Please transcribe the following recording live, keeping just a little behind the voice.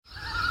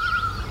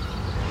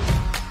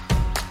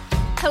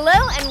Hello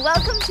and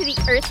welcome to the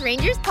Earth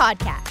Rangers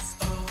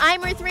podcast.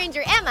 I'm Earth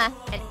Ranger Emma,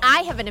 and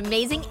I have an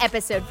amazing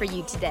episode for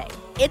you today.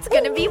 It's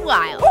gonna be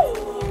wild. Earth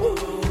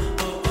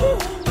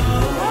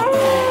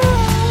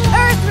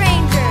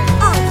Rangers!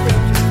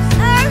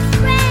 Earth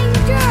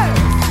Rangers!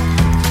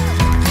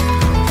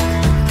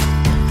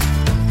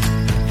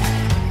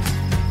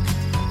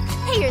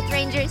 Hey Earth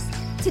Rangers!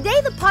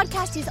 Today the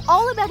podcast is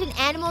all about an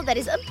animal that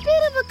is a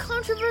bit of a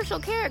controversial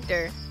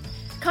character.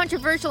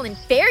 Controversial in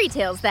fairy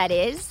tales, that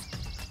is.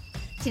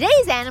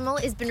 Today's animal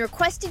has been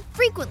requested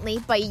frequently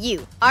by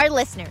you, our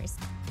listeners.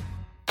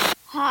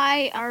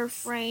 Hi,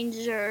 Earth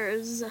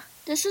Rangers.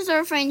 This is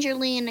Earth Ranger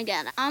Leon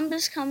again. I'm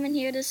just coming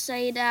here to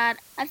say that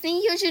I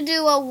think you should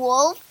do a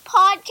wolf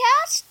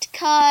podcast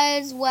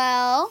because,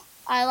 well,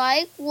 I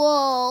like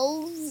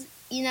wolves.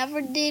 You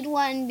never did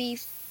one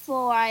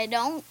before, I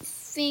don't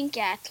think,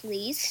 at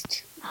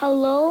least.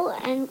 Hello,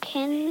 and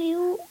can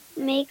you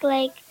make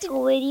a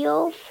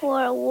video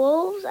for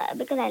wolves?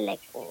 Because I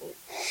like wolves.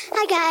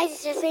 Hi guys,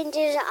 it's Earth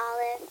Rangers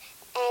Olive,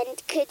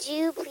 and could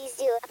you please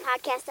do a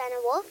podcast on a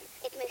wolf?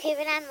 It's my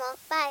favorite animal.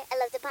 Bye, I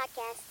love the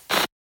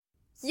podcast.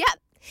 Yep,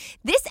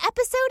 this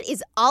episode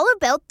is all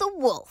about the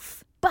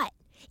wolf. But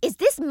is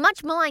this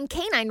much maligned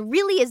canine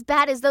really as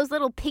bad as those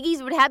little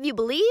piggies would have you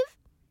believe?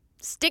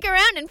 Stick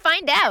around and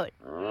find out.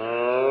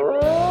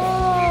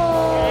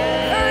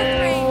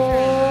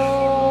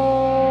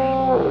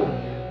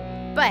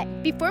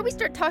 But before we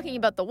start talking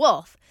about the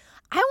wolf,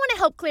 I want to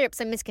help clear up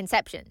some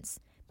misconceptions.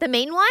 The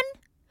main one?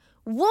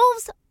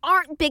 Wolves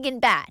aren't big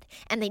and bad,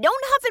 and they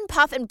don't huff and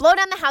puff and blow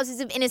down the houses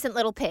of innocent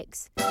little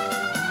pigs. Even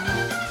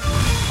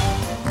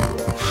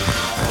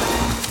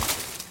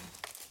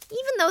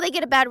though they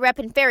get a bad rep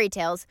in fairy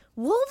tales,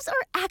 wolves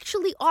are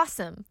actually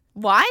awesome.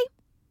 Why?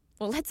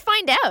 Well, let's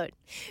find out.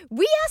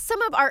 We asked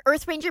some of our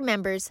Earth Ranger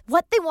members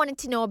what they wanted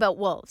to know about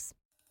wolves.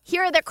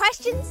 Here are their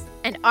questions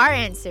and our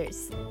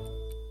answers.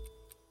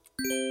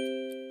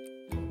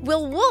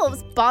 Will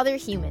wolves bother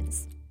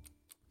humans?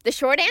 The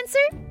short answer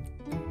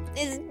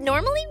is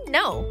normally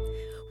no.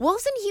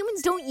 Wolves and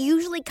humans don't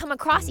usually come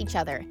across each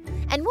other,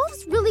 and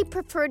wolves really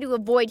prefer to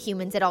avoid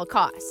humans at all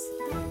costs.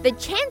 The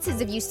chances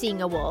of you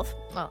seeing a wolf,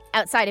 well,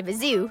 outside of a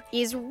zoo,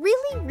 is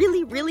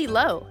really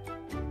low.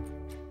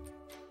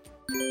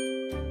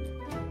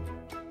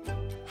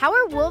 How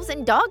are wolves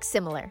and dogs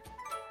similar?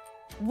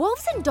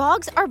 Wolves and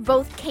dogs are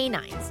both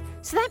canines,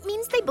 so that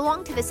means they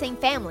belong to the same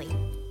family.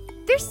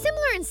 They're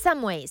similar in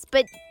some ways,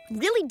 but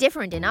really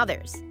different in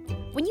others.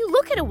 When you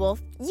look at a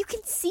wolf, you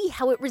can see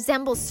how it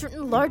resembles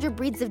certain larger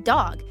breeds of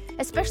dog,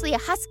 especially a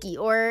husky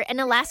or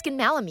an Alaskan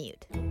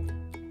Malamute.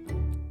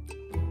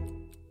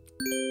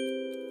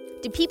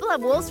 Do people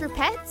have wolves for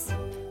pets?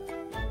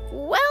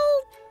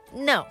 Well,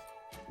 no.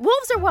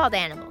 Wolves are wild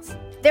animals.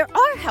 There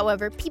are,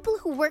 however, people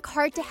who work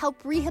hard to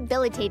help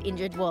rehabilitate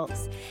injured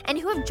wolves and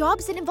who have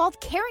jobs that involve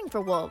caring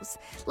for wolves,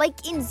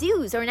 like in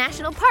zoos or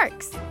national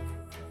parks.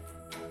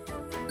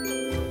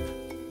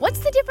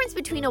 What's the difference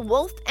between a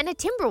wolf and a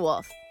timber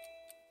wolf?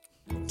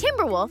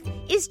 Timber wolf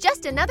is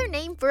just another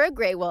name for a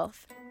gray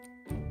wolf.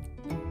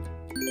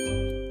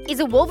 Is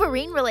a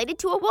wolverine related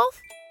to a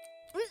wolf?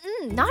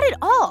 Not at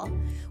all.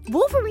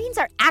 Wolverines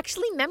are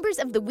actually members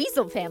of the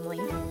weasel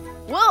family.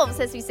 Wolves,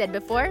 as we said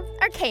before,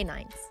 are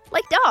canines,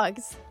 like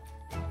dogs.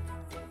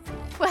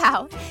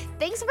 Wow,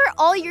 thanks for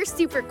all your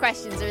super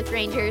questions, Earth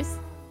Rangers.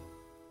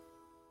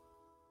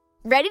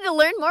 Ready to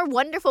learn more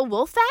wonderful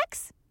wolf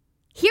facts?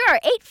 Here are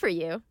 8 for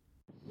you.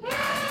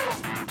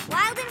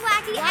 Wild and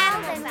wacky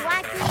animal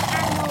facts.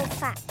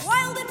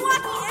 Wild and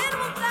wacky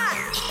animal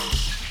facts!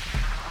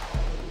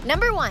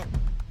 Number 1.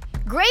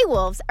 Gray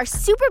wolves are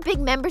super big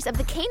members of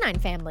the canine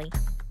family.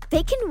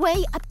 They can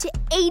weigh up to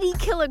 80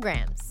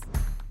 kilograms.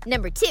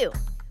 Number 2.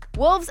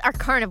 Wolves are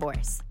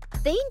carnivores.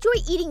 They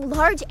enjoy eating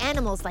large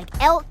animals like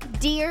elk,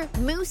 deer,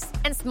 moose,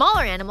 and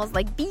smaller animals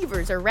like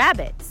beavers or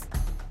rabbits.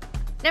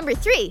 Number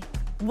 3.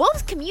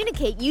 Wolves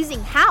communicate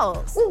using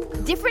howls.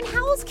 Different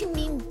howls can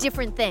mean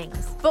different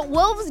things, but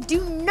wolves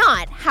do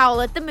not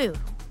howl at the moon.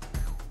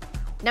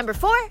 Number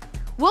 4.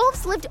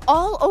 Wolves lived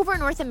all over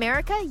North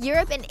America,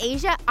 Europe, and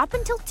Asia up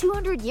until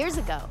 200 years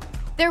ago.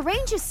 Their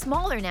range is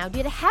smaller now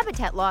due to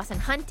habitat loss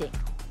and hunting.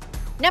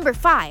 Number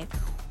 5.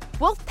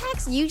 Wolf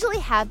packs usually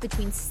have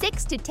between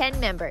 6 to 10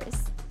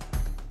 members.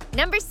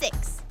 Number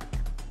 6.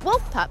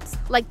 Wolf pups,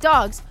 like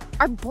dogs,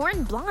 are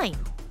born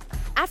blind.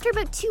 After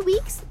about 2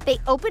 weeks, they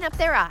open up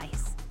their eyes.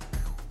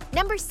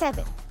 Number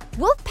 7.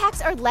 Wolf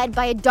packs are led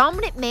by a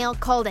dominant male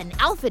called an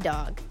alpha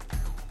dog.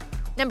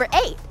 Number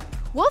 8.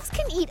 Wolves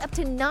can eat up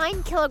to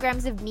 9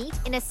 kilograms of meat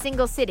in a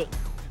single sitting,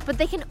 but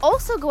they can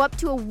also go up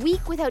to a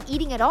week without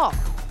eating at all.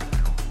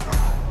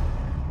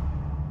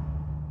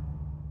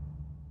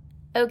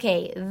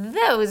 Okay,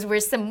 those were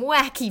some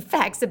wacky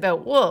facts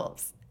about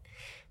wolves.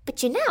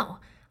 But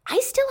I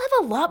still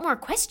have a lot more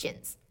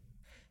questions.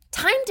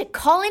 Time to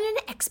call in an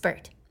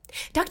expert.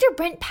 Dr.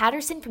 Brent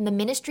Patterson from the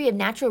Ministry of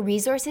Natural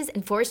Resources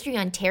and Forestry,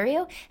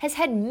 Ontario, has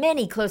had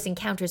many close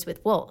encounters with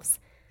wolves.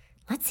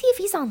 Let's see if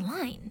he's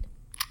online.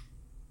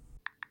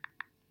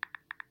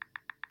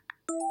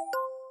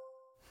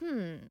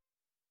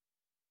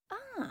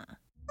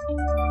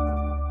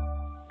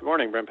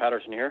 morning. Brent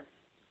Patterson here.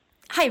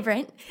 Hi,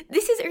 Brent.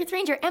 This is Earth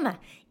Ranger Emma,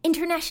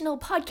 international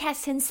podcast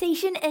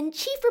sensation and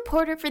chief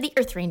reporter for the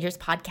Earth Rangers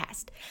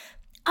podcast.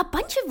 A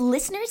bunch of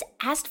listeners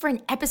asked for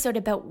an episode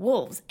about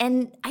wolves,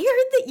 and I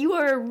heard that you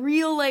are a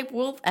real-life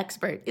wolf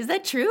expert. Is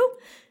that true?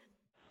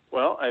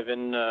 Well, I've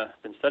been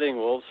studying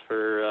wolves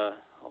for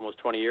almost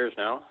 20 years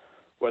now.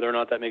 Whether or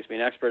not that makes me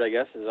an expert, I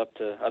guess, is up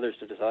to others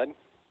to decide.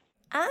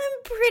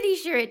 I'm pretty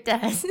sure it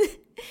does.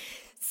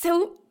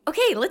 So,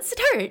 okay, let's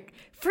start.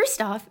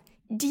 First off,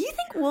 do you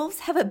think wolves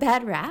have a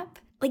bad rap?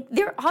 Like,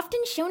 they're often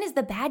shown as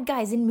the bad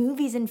guys in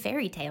movies and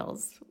fairy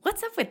tales.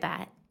 What's up with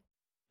that?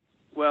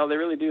 Well, they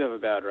really do have a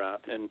bad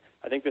rap, and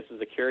I think this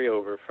is a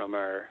carryover from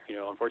our,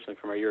 unfortunately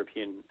from our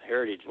European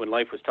heritage. When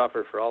life was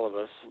tougher for all of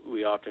us,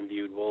 we often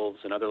viewed wolves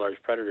and other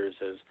large predators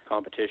as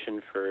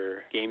competition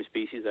for game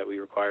species that we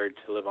required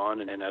to live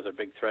on and as a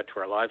big threat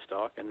to our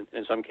livestock. And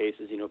in some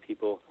cases,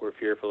 people were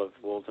fearful of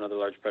wolves and other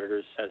large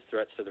predators as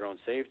threats to their own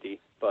safety.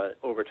 But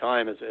over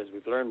time, as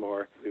we've learned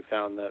more, we've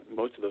found that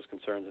most of those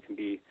concerns can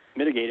be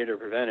mitigated or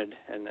prevented,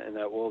 and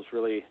that wolves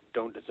really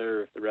don't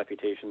deserve the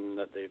reputation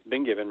that they've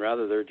been given.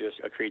 Rather, they're just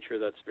a creature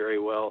that's very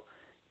well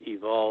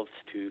evolved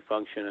to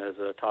function as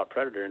a top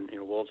predator, and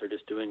wolves are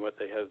just doing what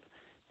they have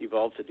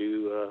evolved to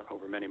do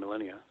over many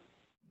millennia.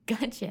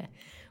 Gotcha.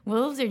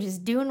 Wolves are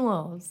just doing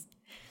wolves.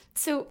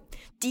 So,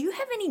 do you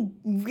have any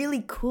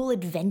really cool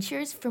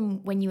adventures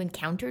from when you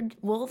encountered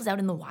wolves out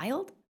in the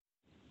wild?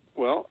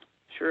 Well,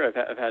 sure.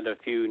 I've had a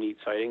few neat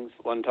sightings.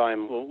 One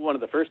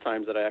of the first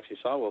times that I actually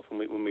saw a wolf,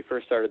 when we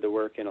first started the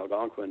work in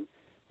Algonquin,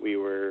 we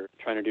were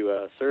trying to do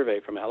a survey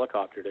from a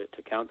helicopter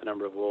to count the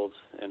number of wolves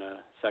in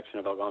a section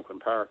of Algonquin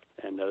Park.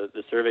 And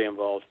the survey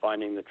involved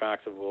finding the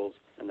tracks of wolves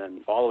and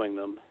then following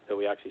them till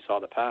we actually saw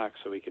the pack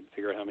so we could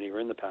figure out how many were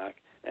in the pack.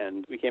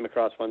 And we came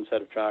across one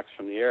set of tracks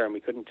from the air, and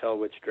we couldn't tell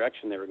which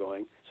direction they were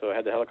going. So I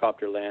had the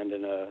helicopter land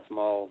in a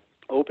small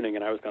opening,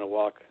 and I was going to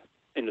walk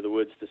into the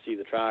woods to see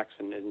the tracks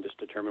and just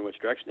determine which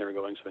direction they were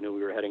going, so I knew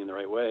we were heading in the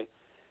right way.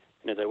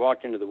 And as I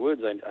walked into the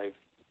woods, I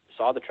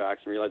saw the tracks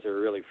and realized they were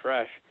really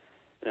fresh.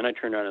 And then I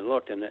turned around and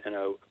looked, and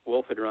a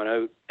wolf had run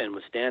out and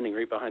was standing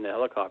right behind the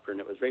helicopter,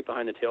 and it was right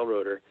behind the tail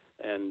rotor,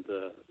 and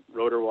the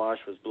rotor wash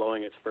was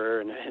blowing its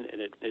fur, and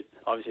it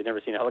obviously had never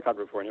seen a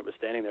helicopter before, and it was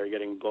standing there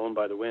getting blown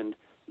by the wind,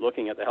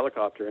 looking at the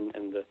helicopter,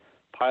 and the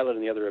pilot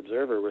and the other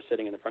observer were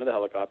sitting in the front of the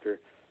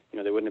helicopter.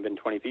 They wouldn't have been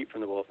 20 feet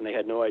from the wolf, and they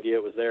had no idea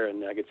it was there,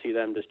 and I could see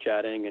them just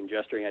chatting and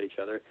gesturing at each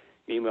other.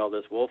 Meanwhile,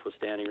 this wolf was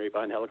standing right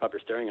behind the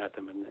helicopter staring at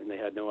them, and they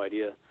had no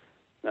idea.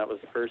 That was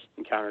the first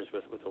encounters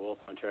with the wolf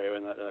in Ontario,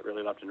 and that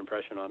really left an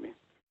impression on me.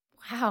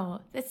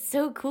 Wow, that's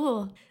so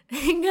cool. A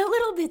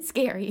little bit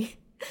scary.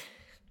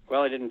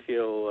 Well, I didn't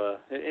feel...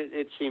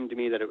 It seemed to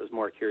me that it was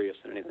more curious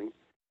than anything.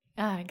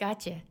 Ah,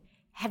 gotcha.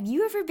 Have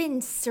you ever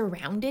been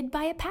surrounded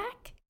by a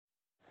pack?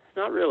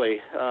 Not really.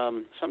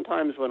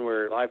 Sometimes when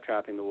we're live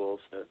trapping the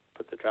wolves to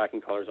put the tracking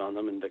collars on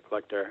them and to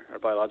collect our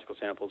biological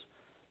samples,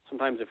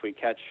 sometimes if we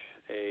catch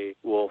a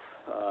wolf,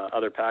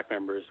 other pack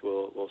members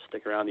will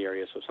stick around the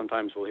area. So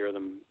sometimes we'll hear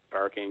them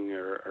barking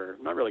or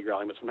not really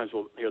growling, but sometimes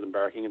we'll hear them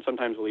barking, and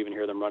sometimes we'll even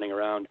hear them running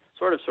around,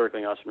 sort of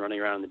circling us and running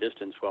around in the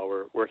distance while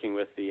we're working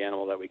with the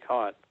animal that we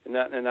caught. In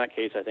that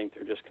case, I think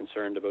they're just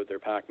concerned about their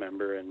pack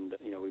member, and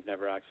we've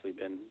never actually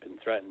been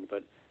threatened.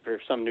 But for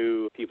some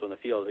new people in the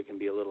field, it can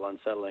be a little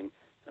unsettling,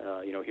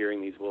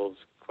 hearing these wolves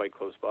quite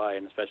close by,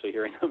 and especially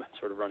hearing them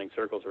sort of running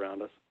circles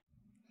around us.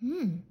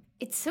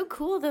 It's so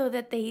cool, though,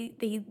 that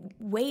they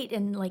wait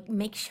and,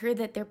 make sure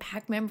that their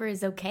pack member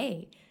is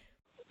okay.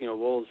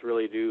 Wolves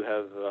really do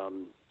have,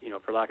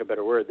 for lack of a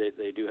better word,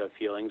 they do have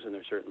feelings, and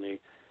they're certainly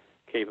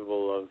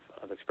capable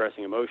of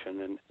expressing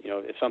emotion. And,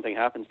 if something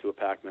happens to a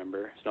pack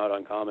member, it's not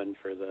uncommon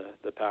for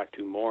the pack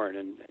to mourn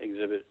and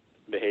exhibit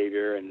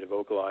behavior and to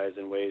vocalize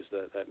in ways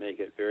that make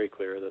it very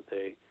clear that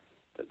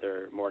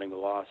they're mourning the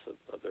loss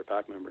of their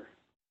pack member.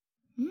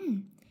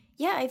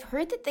 Yeah, I've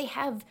heard that they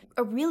have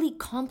a really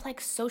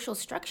complex social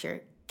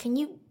structure. Can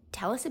you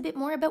tell us a bit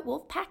more about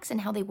wolf packs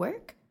and how they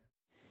work?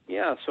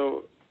 Yeah,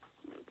 so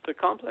the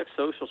complex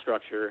social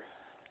structure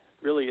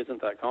really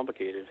isn't that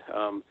complicated.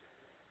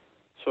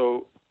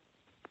 So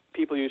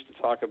people used to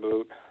talk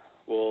about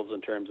wolves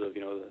in terms of,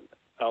 the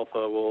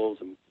alpha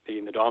wolves and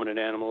being the dominant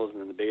animals, and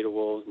then the beta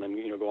wolves, and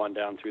then, go on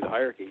down through the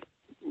hierarchy.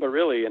 But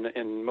really,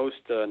 in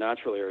most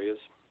natural areas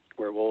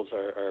where wolves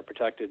are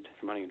protected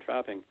from hunting and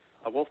trapping,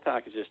 a wolf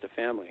pack is just a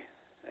family,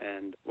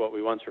 and what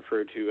we once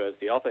referred to as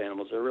the alpha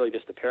animals are really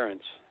just the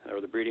parents,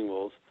 or the breeding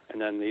wolves, and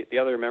then the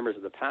other members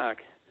of the pack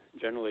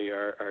generally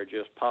are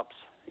just pups,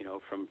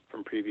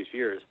 from previous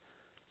years.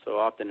 So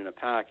often in a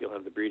pack, you'll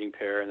have the breeding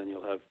pair, and then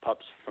you'll have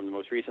pups from the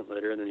most recent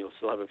litter, and then you'll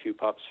still have a few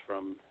pups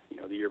from,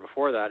 the year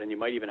before that, and you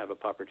might even have a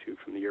pup or two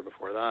from the year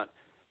before that.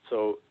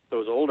 So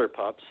those older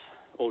pups,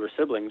 older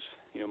siblings,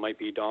 might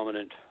be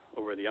dominant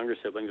over the younger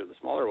siblings or the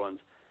smaller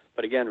ones.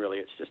 But again, really,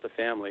 it's just a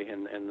family,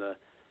 and the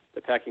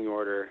pecking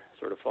order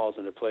sort of falls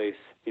into place,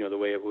 the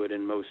way it would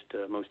in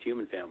most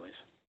human families.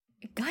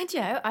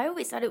 Gotcha. I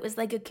always thought it was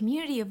like a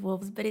community of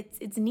wolves, but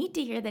it's neat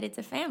to hear that it's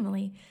a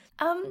family.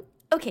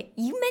 Okay,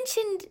 you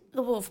mentioned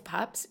the wolf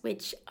pups,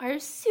 which are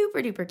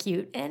super duper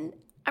cute, and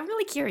I'm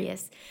really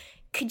curious.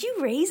 Could you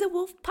raise a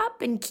wolf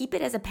pup and keep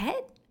it as a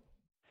pet?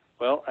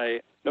 Well,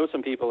 I know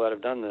some people that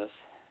have done this,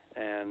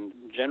 and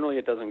generally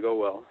it doesn't go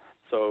well.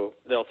 So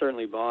they'll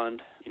certainly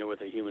bond,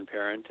 with a human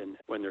parent, and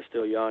when they're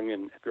still young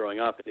and growing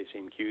up, they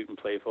seem cute and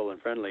playful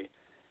and friendly.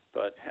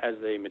 But as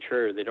they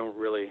mature, they don't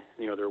really,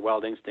 their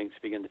wild instincts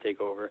begin to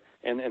take over,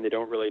 and they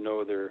don't really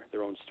know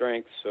their own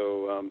strengths.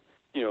 So,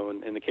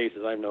 in the cases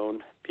I've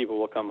known, people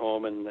will come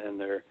home and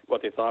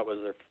what they thought was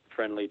their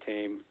friendly,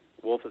 tame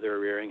wolf that they were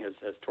rearing has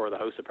tore the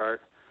house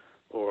apart,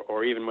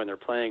 or even when they're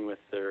playing with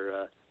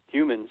their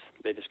humans,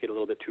 they just get a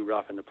little bit too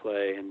rough into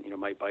play and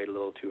might bite a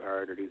little too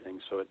hard or do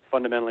things. So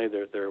fundamentally,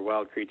 they're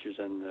wild creatures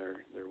and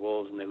they're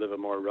wolves, and they live a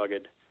more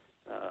rugged,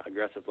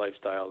 aggressive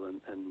lifestyle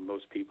than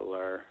most people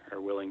are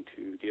willing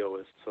to deal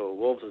with. So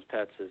wolves as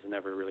pets is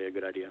never really a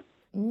good idea.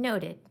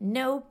 Noted.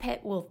 No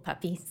pet wolf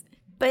puppies.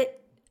 But,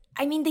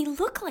 they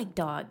look like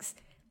dogs.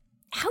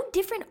 How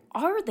different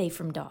are they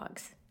from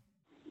dogs?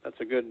 That's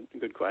a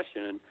good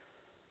question. And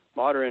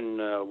modern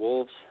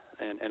wolves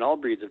and all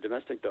breeds of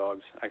domestic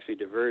dogs actually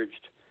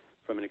diverged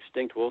from an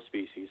extinct wolf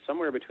species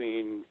somewhere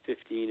between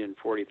 15 and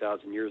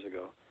 40,000 years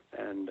ago.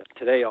 And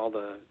today, all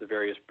the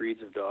various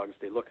breeds of dogs,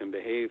 they look and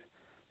behave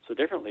so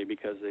differently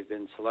because they've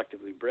been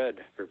selectively bred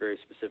for very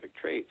specific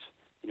traits,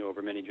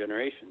 over many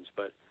generations.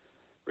 But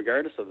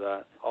regardless of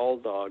that, all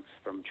dogs,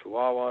 from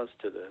Chihuahuas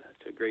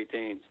to Great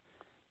Danes,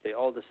 they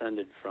all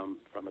descended from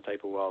a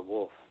type of wild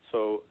wolf.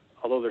 So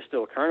although they're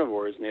still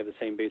carnivores and they have the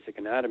same basic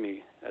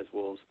anatomy as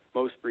wolves,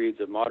 most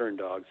breeds of modern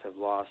dogs have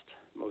lost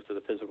most of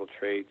the physical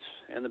traits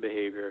and the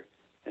behavior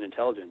and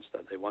intelligence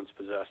that they once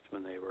possessed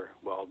when they were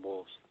wild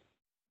wolves.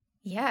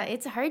 Yeah,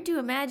 it's hard to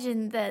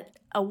imagine that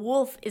a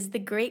wolf is the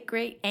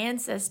great-great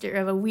ancestor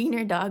of a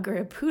wiener dog or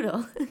a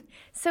poodle.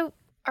 So,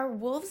 are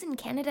wolves in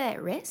Canada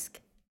at risk?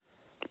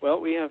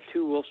 Well, we have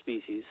two wolf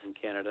species in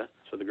Canada.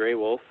 So the gray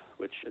wolf,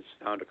 which is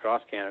found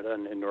across Canada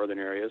and in northern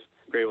areas.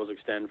 Gray wolves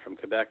extend from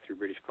Quebec through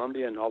British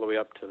Columbia and all the way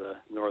up to the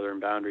northern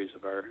boundaries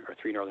of our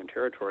three northern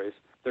territories.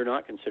 They're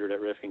not considered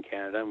at risk in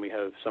Canada, and we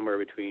have somewhere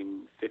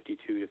between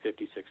 52 to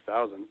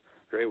 56,000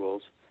 gray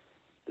wolves.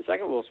 The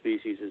second wolf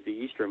species is the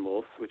eastern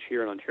wolf, which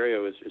here in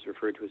Ontario is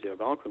referred to as the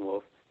Algonquin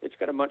wolf. It's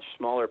got a much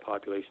smaller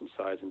population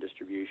size and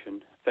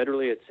distribution.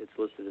 Federally, it's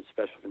listed as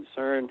special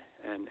concern,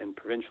 and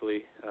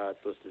provincially,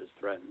 it's listed as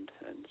threatened.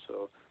 And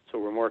so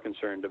we're more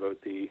concerned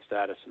about the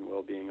status and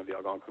well-being of the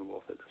Algonquin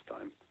wolf at this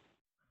time.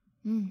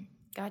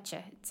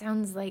 Gotcha. It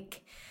sounds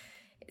like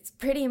it's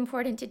pretty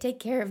important to take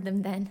care of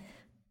them then.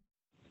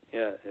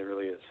 Yeah, it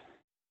really is.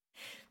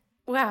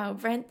 Wow,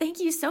 Brent, thank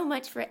you so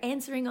much for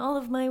answering all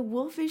of my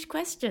wolfish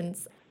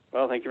questions.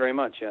 Well, thank you very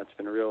much. Yeah, it's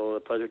been a real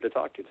pleasure to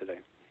talk to you today.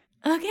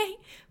 Okay,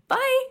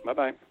 bye.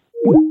 Bye-bye.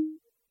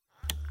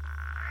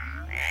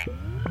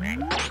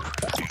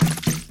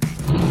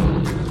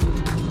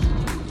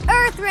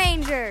 Earth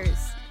Rangers!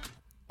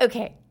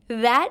 Okay,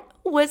 that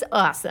was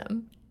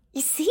awesome.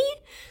 You see,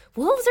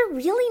 wolves are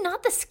really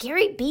not the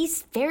scary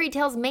beasts fairy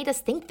tales made us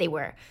think they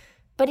were.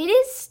 But it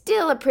is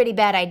still a pretty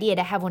bad idea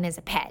to have one as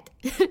a pet.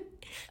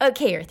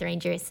 Okay, Earth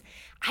Rangers,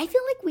 I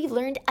feel like we've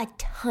learned a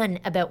ton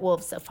about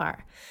wolves so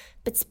far.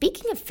 But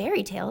speaking of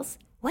fairy tales,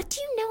 what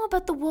do you know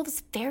about the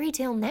wolf's fairy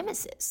tale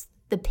nemesis,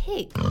 the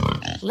pig?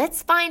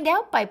 Let's find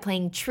out by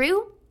playing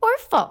True or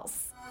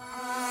False.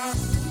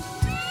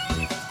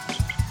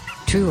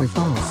 True or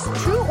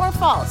false? True or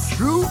false?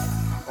 True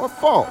or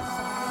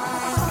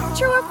false?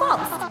 True or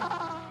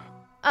false?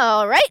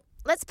 All right,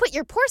 let's put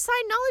your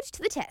porcine knowledge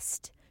to the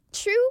test.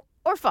 True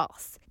or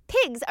false?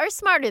 Pigs are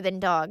smarter than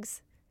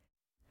dogs.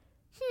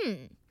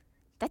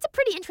 That's a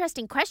pretty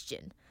interesting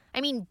question.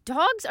 I mean,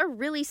 dogs are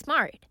really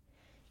smart.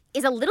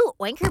 Is a little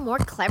oinker more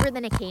clever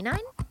than a canine?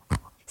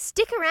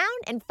 Stick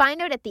around and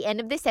find out at the end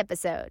of this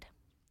episode.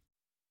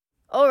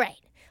 All right,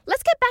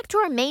 let's get back to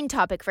our main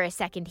topic for a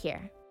second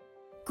here.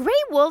 Gray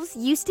wolves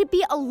used to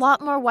be a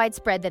lot more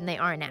widespread than they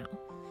are now.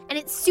 And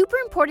it's super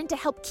important to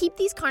help keep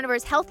these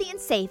carnivores healthy and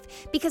safe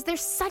because they're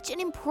such an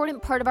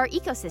important part of our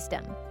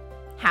ecosystem.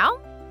 How?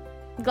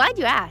 Glad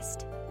you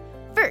asked.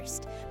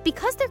 First,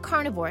 because they're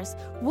carnivores,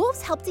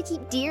 wolves help to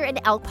keep deer and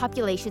elk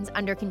populations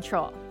under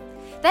control.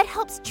 That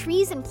helps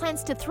trees and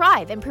plants to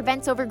thrive and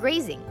prevents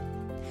overgrazing.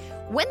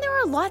 When there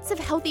are lots of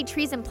healthy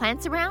trees and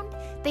plants around,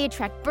 they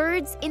attract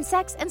birds,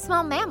 insects, and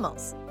small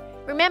mammals.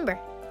 Remember,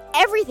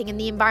 everything in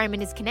the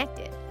environment is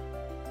connected.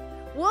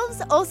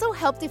 Wolves also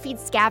help to feed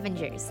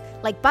scavengers,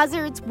 like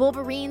buzzards,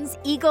 wolverines,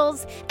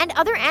 eagles, and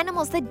other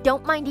animals that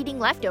don't mind eating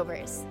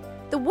leftovers.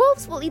 The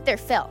wolves will eat their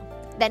fill.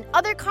 Then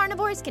other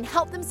carnivores can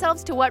help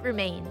themselves to what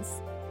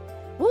remains.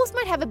 Wolves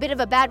might have a bit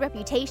of a bad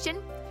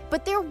reputation,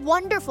 but they're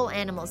wonderful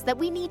animals that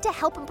we need to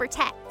help and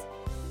protect.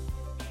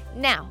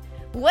 Now,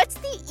 what's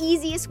the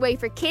easiest way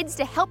for kids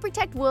to help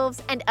protect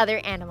wolves and other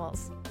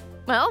animals?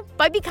 Well,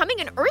 by becoming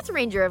an Earth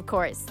Ranger, of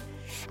course.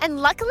 And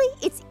luckily,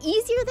 it's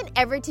easier than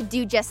ever to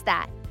do just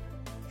that.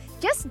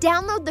 Just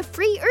download the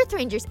free Earth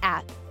Rangers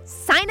app,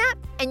 sign up,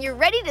 and you're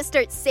ready to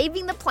start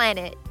saving the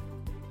planet.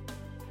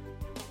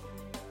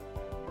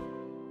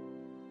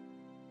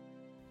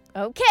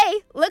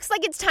 Okay, looks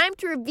like it's time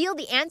to reveal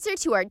the answer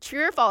to our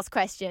true or false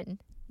question.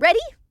 Ready?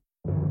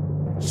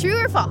 True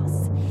or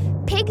false?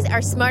 Pigs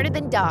are smarter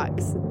than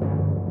dogs.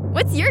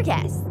 What's your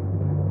guess?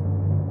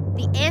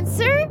 The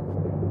answer,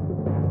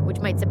 which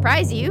might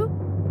surprise you,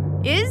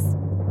 is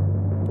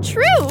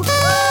true.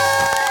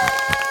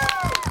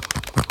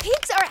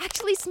 Pigs are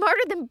actually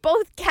smarter than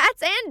both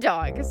cats and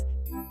dogs.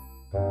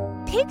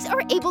 Pigs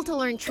are able to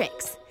learn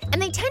tricks,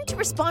 and they tend to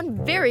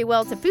respond very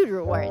well to food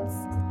rewards.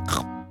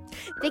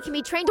 They can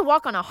be trained to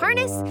walk on a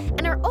harness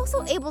and are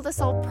also able to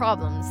solve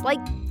problems, like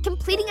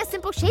completing a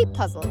simple shape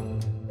puzzle.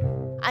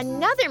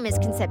 Another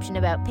misconception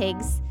about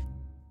pigs,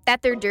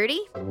 that they're dirty?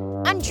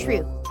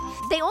 Untrue.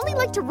 They only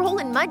like to roll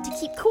in mud to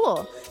keep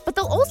cool, but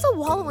they'll also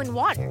wallow in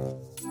water.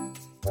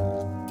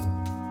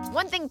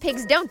 One thing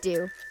pigs don't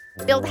do,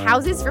 build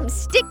houses from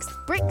sticks,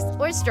 bricks,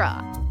 or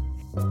straw.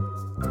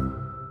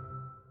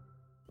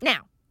 Now,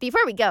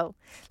 before we go,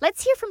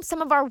 let's hear from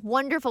some of our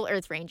wonderful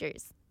Earth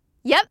Rangers.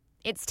 Yep,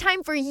 it's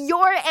time for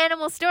your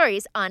animal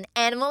stories on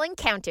Animal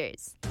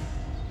Encounters.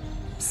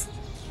 Psst.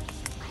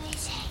 What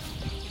is it?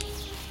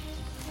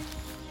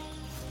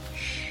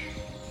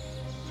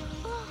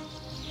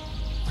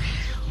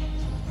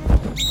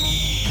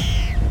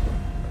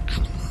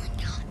 Animal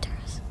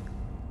Encounters.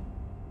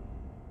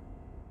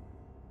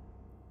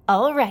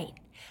 All right,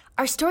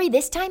 our story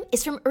this time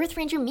is from Earth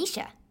Ranger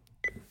Misha.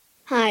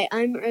 Hi,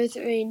 I'm Earth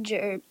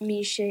Ranger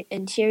Misha,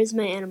 and here's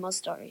my animal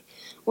story.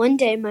 One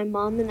day, my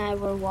mom and I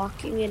were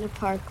walking in a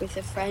park with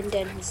a friend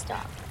and his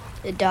dog.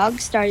 The dog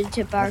started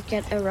to bark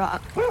at a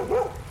rock.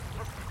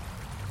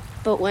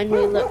 But when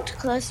we looked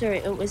closer,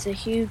 it was a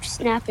huge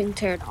snapping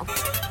turtle.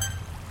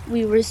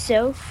 We were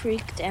so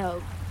freaked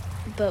out,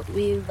 but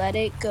we let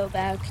it go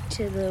back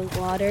to the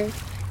water,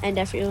 and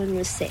everyone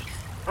was safe.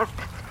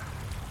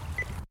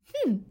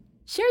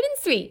 Short and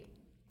sweet.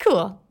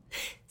 Cool.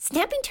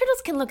 Snapping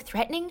turtles can look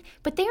threatening,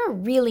 but they are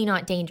really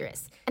not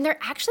dangerous. And they're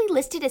actually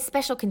listed as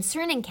special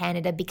concern in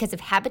Canada because of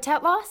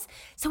habitat loss,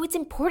 so it's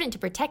important to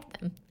protect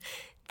them.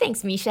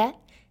 Thanks, Misha.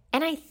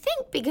 And I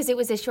think because it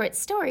was a short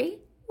story,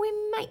 we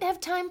might have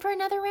time for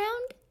another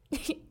round.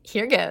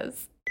 Here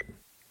goes.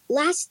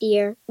 Last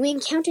year, we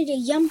encountered a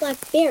young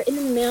black bear in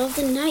the middle of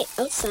the night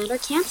outside our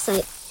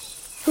campsite.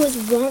 He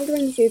was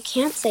wandering through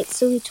campsite,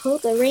 so we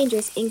told the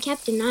rangers and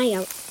kept an eye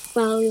out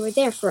while we were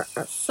there for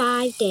our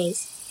 5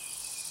 days.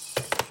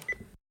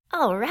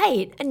 All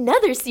right,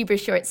 another super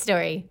short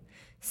story.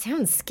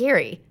 Sounds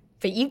scary,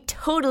 but you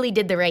totally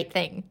did the right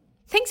thing.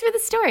 Thanks for the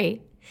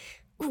story.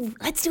 Ooh,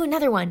 let's do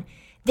another one,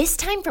 this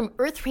time from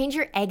Earth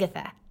Ranger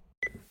Agatha.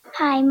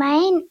 Hi,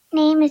 my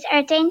name is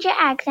Earth Ranger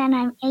Agatha, and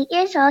I'm 8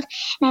 years old,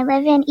 and I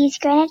live in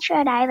East Greenwich,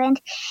 Rhode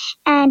Island,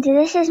 and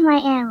this is my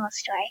animal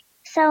story.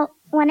 So,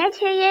 1 or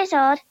 2 years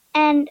old,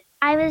 and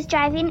I was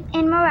driving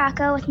in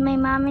Morocco with my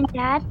mom and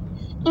dad,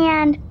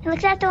 and I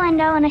looked out the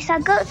window and I saw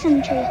goats in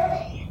the tree.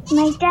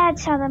 My dad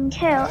saw them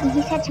too, and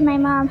he said to my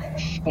mom,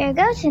 "There are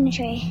goats in the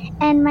tree."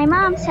 And my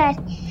mom said,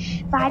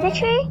 "By the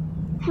tree?"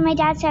 And my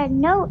dad said,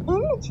 "No, in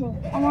the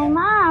tree." And my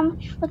mom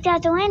looked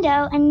out the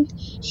window and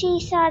she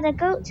saw the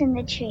goats in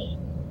the tree.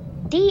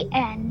 The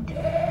end.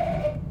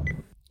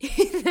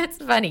 That's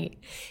funny.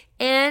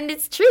 And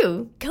it's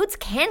true. Goats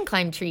can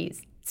climb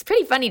trees. It's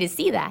pretty funny to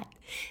see that.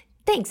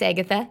 Thanks,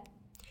 Agatha.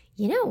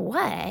 You know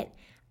what?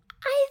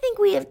 I think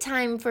we have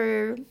time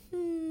for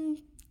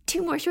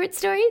 2 more short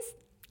stories.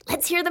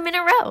 Let's hear them in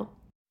a row.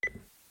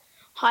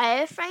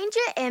 Hi, Earth Ranger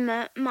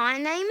Emma. My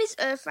name is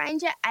Earth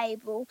Ranger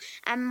Abel,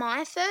 and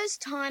my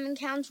first time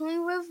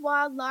encountering with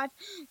wildlife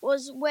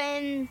was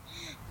when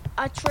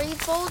a tree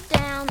fell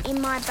down in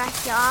my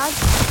backyard,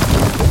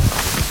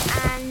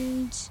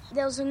 and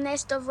there was a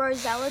nest of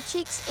rosella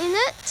chicks in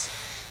it.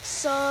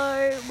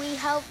 So we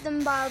helped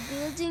them by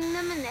building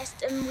them a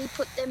nest, and we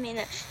put them in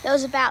it. There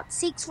was about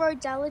 6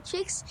 rosella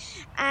chicks,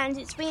 and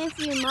it's been a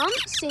few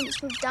months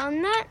since we've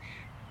done that,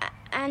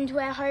 and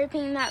we're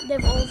hoping that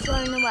they've all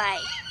flown away.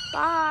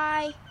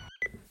 Bye.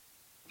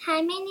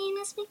 Hi, my name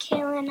is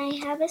Michaela, and I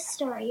have a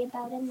story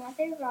about a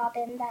mother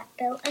robin that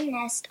built a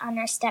nest on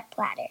our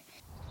stepladder.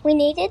 We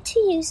needed to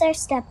use our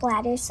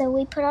stepladder, so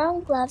we put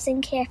on gloves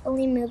and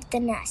carefully moved the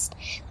nest,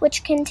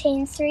 which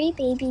contained 3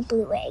 baby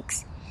blue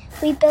eggs.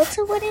 We built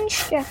a wooden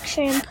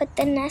structure and put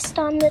the nest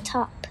on the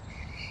top.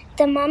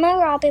 The mama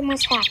robin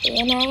was happy,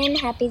 and I am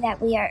happy that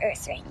we are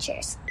Earth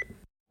Rangers.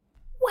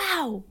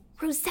 Wow,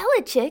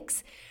 rosella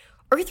chicks?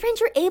 Earth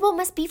Ranger Abel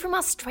must be from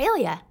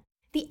Australia.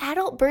 The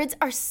adult birds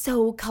are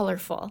so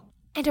colorful.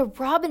 And a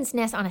robin's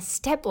nest on a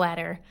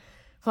stepladder.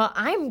 Well,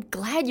 I'm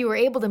glad you were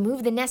able to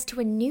move the nest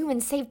to a new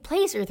and safe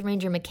place, Earth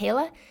Ranger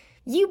Michaela.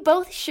 You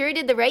both sure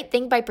did the right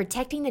thing by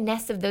protecting the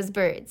nests of those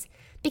birds.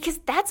 Because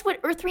that's what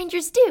Earth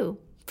Rangers do.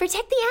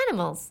 Protect the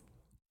animals.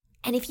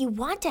 And if you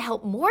want to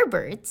help more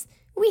birds,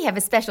 we have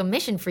a special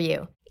mission for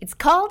you. It's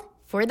called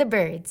For the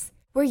Birds,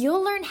 where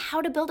you'll learn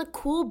how to build a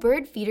cool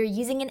bird feeder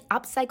using an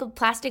upcycled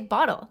plastic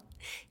bottle.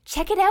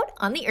 Check it out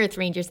on the Earth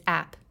Rangers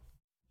app.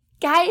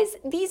 Guys,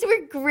 these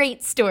were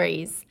great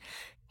stories.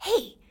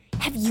 Hey,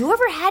 have you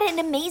ever had an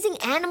amazing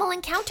animal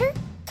encounter?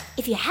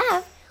 If you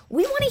have,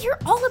 we want to hear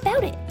all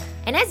about it.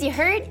 And as you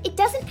heard, it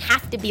doesn't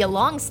have to be a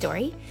long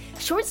story.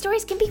 Short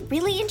stories can be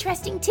really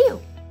interesting too.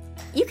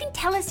 You can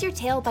tell us your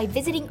tale by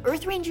visiting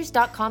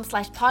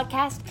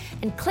earthrangers.com/podcast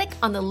and click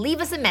on the Leave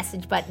Us a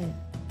Message button.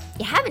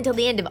 You have until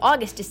the end of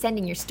August to send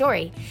in your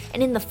story,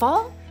 and in the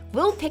fall,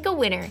 we'll pick a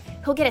winner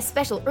who'll get a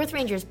special Earth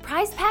Rangers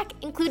prize pack,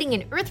 including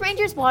an Earth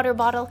Rangers water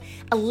bottle,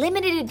 a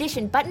limited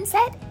edition button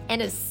set,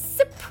 and a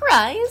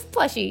surprise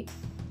plushie.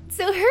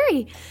 So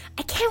hurry!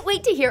 I can't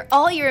wait to hear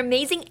all your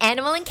amazing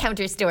animal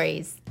encounter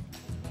stories.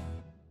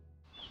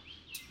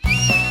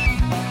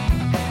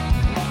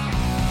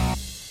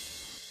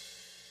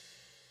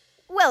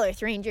 Well,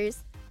 Earth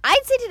Rangers,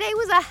 I'd say today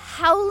was a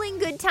howling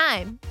good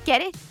time.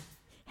 Get it?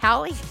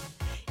 Howling?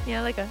 You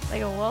know, like a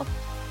wolf,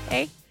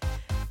 eh?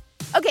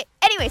 Okay,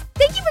 anyways,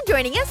 thank you for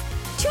joining us.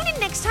 Tune in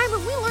next time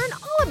when we learn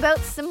all about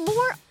some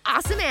more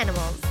awesome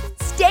animals.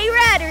 Stay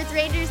rad, Earth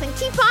Rangers, and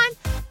keep on...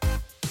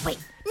 Wait,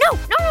 no,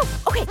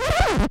 okay.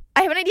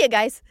 I have an idea,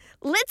 guys.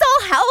 Let's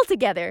all howl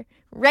together.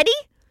 Ready?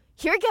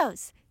 Here it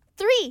goes.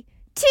 3,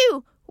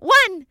 2,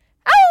 1.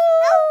 Ow!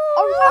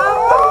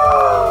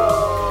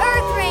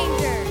 Earth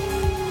Rangers!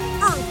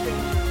 Earth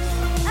Rangers!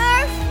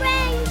 Earth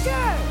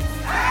Rangers!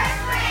 Earth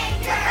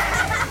Rangers!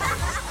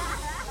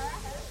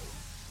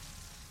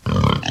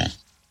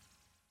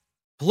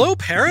 Hello,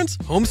 parents,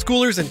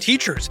 homeschoolers, and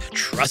teachers.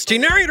 Trusty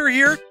narrator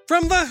here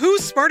from the Who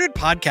Smarted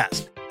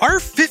podcast. Our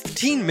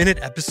 15-minute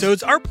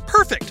episodes are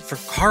perfect for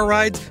car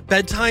rides,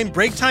 bedtime,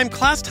 break time,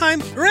 class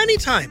time, or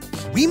anytime.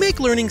 We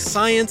make learning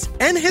science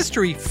and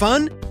history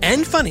fun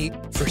and funny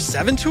for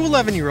 7 to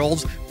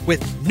 11-year-olds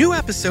with new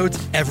episodes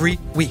every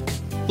week.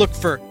 Look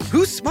for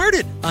Who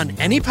Smarted on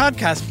any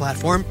podcast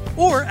platform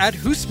or at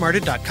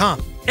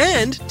whosmarted.com.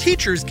 And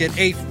teachers get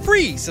a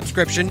free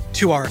subscription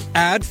to our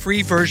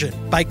ad-free version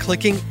by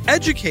clicking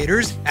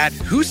educators at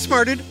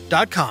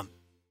whosmarted.com.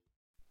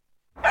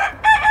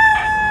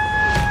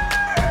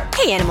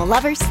 Hey, animal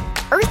lovers!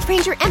 Earth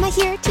Ranger Emma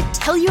here to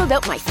tell you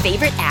about my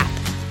favorite app,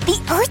 the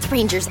Earth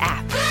Rangers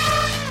app.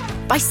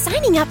 By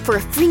signing up for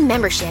a free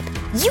membership,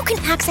 you can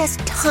access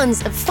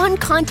tons of fun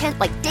content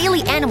like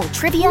daily animal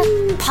trivia,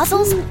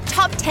 puzzles,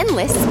 top 10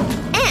 lists,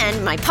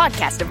 and my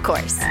podcast, of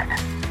course.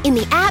 In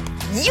the app,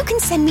 you can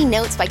send me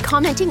notes by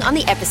commenting on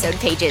the episode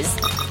pages.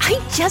 I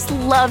just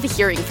love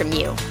hearing from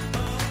you.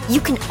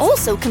 You can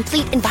also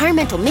complete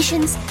environmental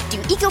missions,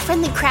 do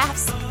eco-friendly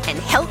crafts, and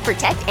help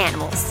protect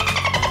animals.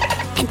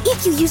 And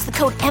if you use the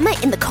code Emma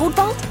in the Code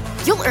Vault,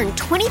 you'll earn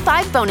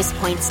 25 bonus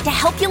points to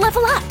help you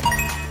level up.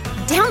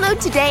 Download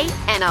today,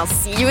 and I'll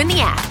see you in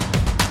the app.